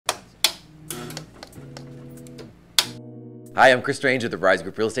Hi, I'm Chris Strange with the Rise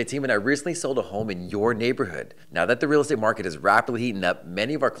Group Real Estate Team, and I recently sold a home in your neighborhood. Now that the real estate market is rapidly heating up,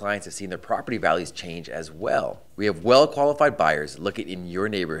 many of our clients have seen their property values change as well. We have well-qualified buyers looking in your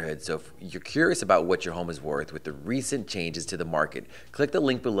neighborhood, so if you're curious about what your home is worth with the recent changes to the market, click the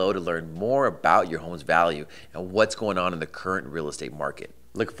link below to learn more about your home's value and what's going on in the current real estate market.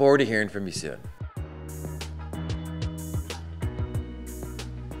 Look forward to hearing from you soon.